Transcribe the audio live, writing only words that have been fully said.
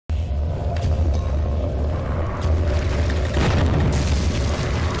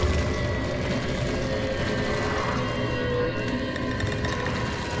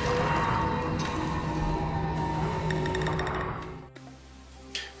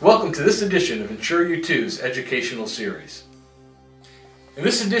Welcome to this edition of InsureYouToo's educational series. In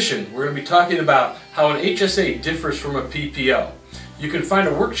this edition, we're going to be talking about how an HSA differs from a PPO. You can find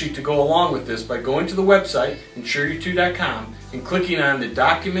a worksheet to go along with this by going to the website, InsureYouToo.com, and clicking on the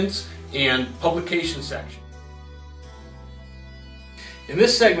Documents and Publication section. In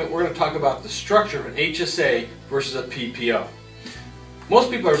this segment, we're going to talk about the structure of an HSA versus a PPO.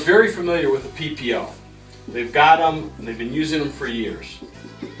 Most people are very familiar with a PPO. They've got them, and they've been using them for years.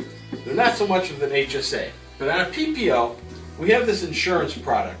 They're not so much of an HSA. But on a PPO, we have this insurance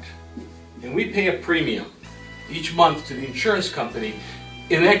product, and we pay a premium each month to the insurance company,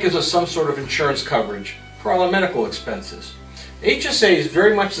 and that gives us some sort of insurance coverage for all our medical expenses. HSA is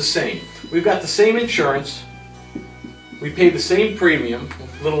very much the same. We've got the same insurance, we pay the same premium,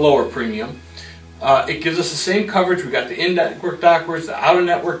 a little lower premium. It gives us the same coverage. We've got the in-network doctors, the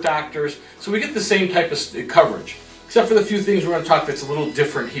out-of-network doctors, so we get the same type of coverage, except for the few things we're going to talk that's a little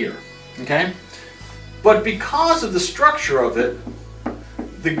different here. Okay? But because of the structure of it,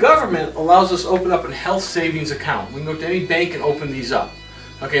 the government allows us to open up a health savings account. We can go to any bank and open these up.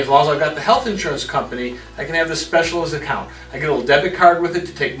 Okay, as long as I've got the health insurance company, I can have this specialist account. I get a little debit card with it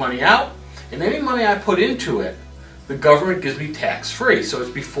to take money out, and any money I put into it, the government gives me tax-free, so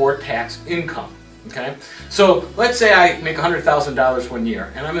it's before tax income. Okay, so let's say I make $100,000 one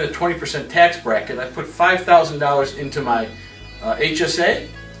year, and I'm in a 20% tax bracket. I put $5,000 into my HSA.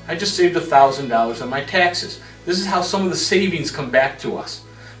 I just saved $1,000 on my taxes. This is how some of the savings come back to us.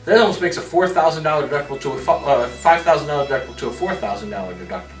 That almost makes a $4,000 deductible to a $5,000 deductible to a $4,000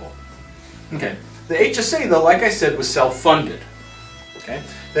 deductible. Okay, the HSA though, like I said, was self-funded. Okay,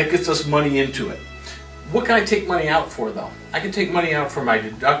 that gets us money into it. What can I take money out for though? I can take money out for my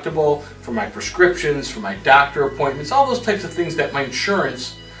deductible, for my prescriptions, for my doctor appointments, all those types of things that my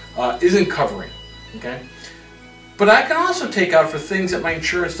insurance isn't covering. Okay? But I can also take out for things that my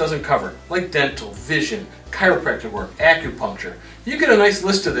insurance doesn't cover, like dental, vision, chiropractic work, acupuncture. You get a nice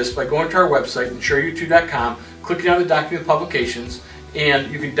list of this by going to our website, InsureYouToo.com, clicking on the document publications,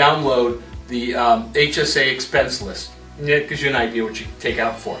 and you can download the HSA expense list. And it gives you an idea what you can take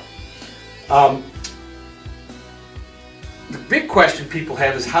out for. The big question people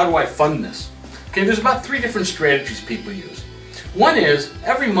have is, how do I fund this? Okay, there's about 3 different strategies people use. One is,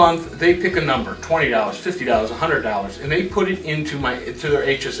 every month they pick a number, $20, $50, $100, and they put it into their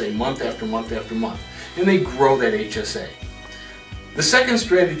HSA month after month after month, and they grow that HSA. The second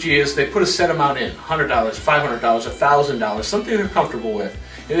strategy is they put a set amount in, $100, $500, $1,000, something they're comfortable with,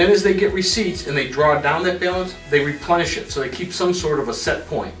 and then as they get receipts and they draw down that balance, they replenish it, so they keep some sort of a set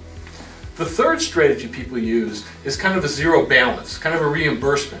point. The third strategy people use is kind of a zero balance, kind of a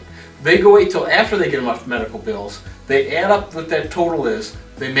reimbursement. They go wait till after they get enough medical bills, they add up what that total is,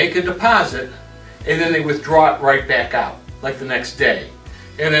 they make a deposit, and then they withdraw it right back out, like the next day.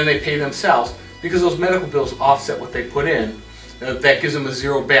 And then they pay themselves, because those medical bills offset what they put in. That gives them a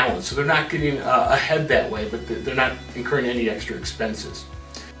zero balance, so they're not getting ahead that way, but they're not incurring any extra expenses.